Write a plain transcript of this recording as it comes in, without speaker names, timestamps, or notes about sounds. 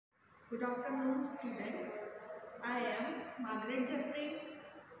Good afternoon, students. I am Margaret Jeffery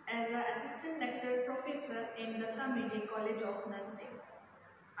as an assistant lecturer professor in the Tamil College of Nursing.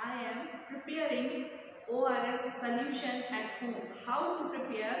 I am preparing ORS solution at home. How to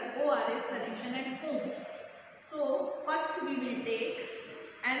prepare ORS solution at home? So first we will take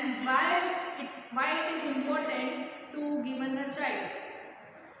and why it is important to given a child.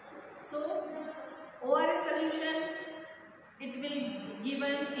 So ORS solution it will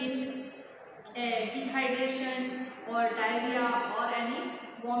given in dehydration or diarrhea or any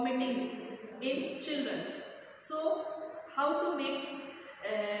vomiting in children. So how to make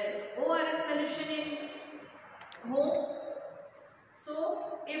ORS solution in home? So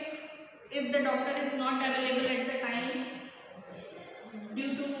if the doctor is not available at the time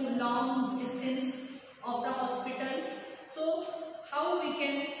due to long distance of the hospitals, so how we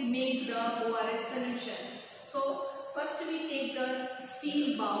can make the ORS solution? So first we take the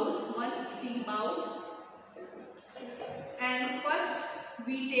steel bowl, one steel bowl, and first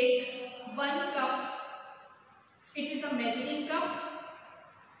we take 1 cup. It is a measuring cup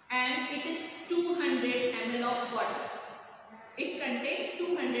and it is 200 ml of water. It contains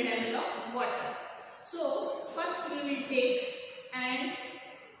 200 ml of water. So first we will take, and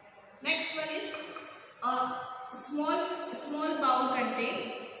next one is a small bowl contain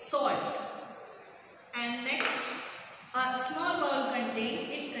salt, and next a small bowl contains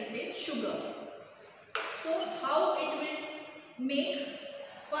sugar. So how it will make?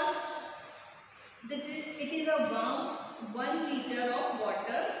 First, it is a warm 1 liter of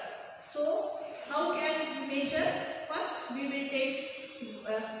water. So how can measure? First we will take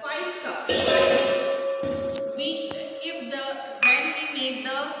 5 cups. When we make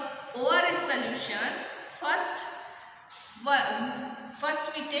the ORS solution, first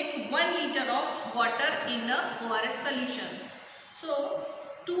we take 1 liter of water in the ORS solutions. So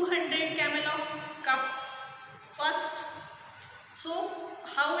 200 ml of cup first. So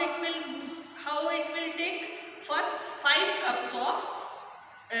how it will take? First 5 cups of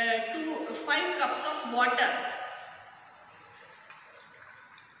water.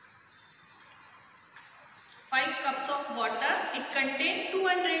 It contains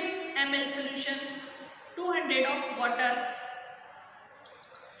 200 ml solution. 200 of water.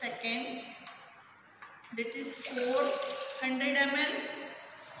 Second, that is 400 ml,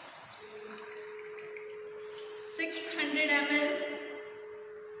 600 ml,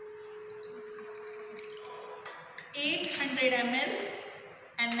 800 ml,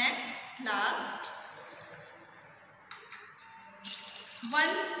 and last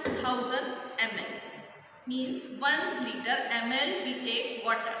 1000 ml. Means 1 liter ml we take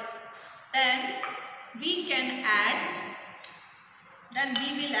water. Then we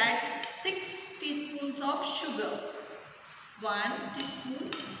will add 6 teaspoons of sugar. 1 teaspoon,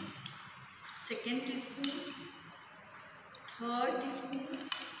 2nd teaspoon, 3rd teaspoon,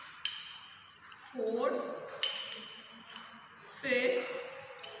 4th, 5th,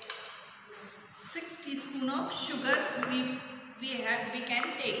 6 teaspoon of sugar we can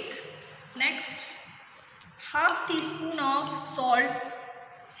take. Next, half teaspoon of salt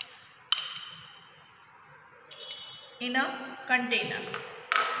in a container.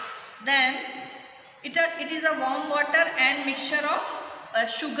 Then it is a warm water and mixture of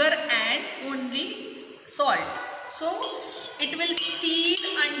sugar and only salt. So it will steam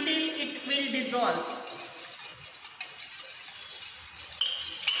until it will dissolve.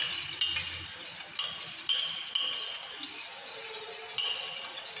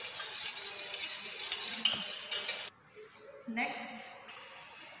 Next,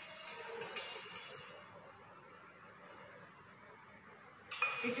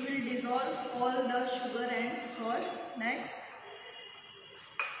 it will dissolve all the sugar and salt. Next,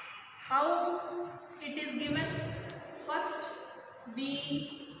 how it is given? First,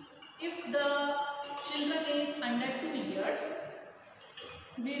 if the children is under 2 years,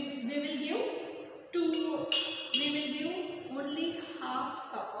 we will give only half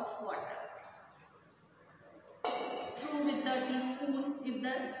cup of water. Through with the teaspoon,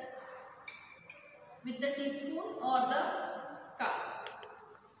 with the teaspoon or the cup.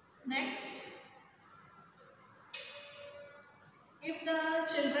 Next, if the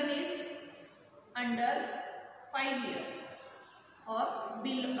children is under 5 years or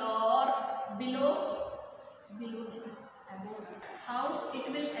below, how it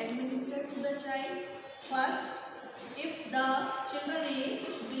will administer to the child? First, if the children is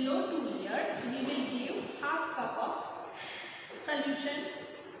below 2 years, we will give half cup of solution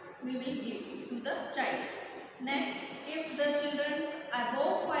we will give to the child. Next, if the children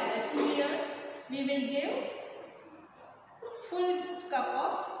above 2 years, we will give full cup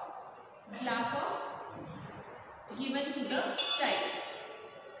of given to the child.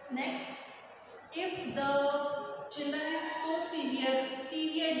 Next, if the children is so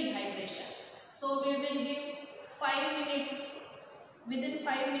severe dehydration, so we will give 5 minutes. Within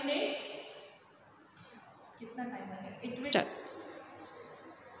 5 minutes, kitna time hai? It will.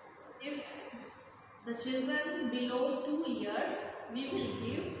 If the children below 2 years, we will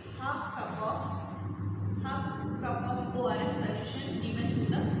give half cup of ORS solution given to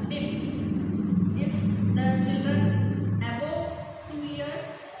the baby. If the children above 2 years,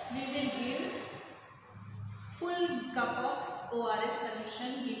 we will give full cup of ORS solution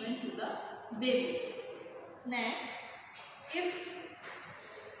given to the baby. Next, if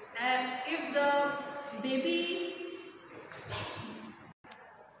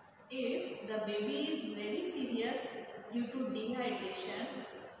the baby is very serious due to dehydration,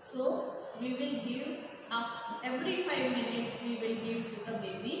 so we will give every 5 minutes we will give to the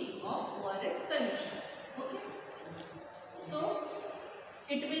baby of ORS solution. Okay, so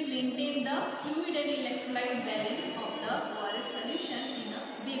it will maintain the fluid and electrolyte balance of the ORS solution in a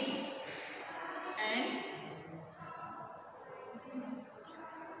baby. And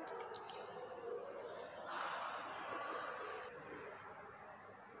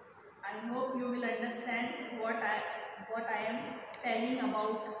I hope you will understand what I am telling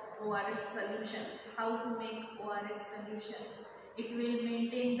about ORS solution, how to make ORS solution. It will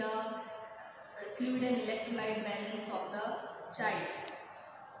maintain the fluid and electrolyte balance of the child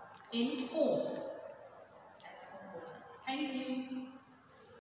in home. Thank you.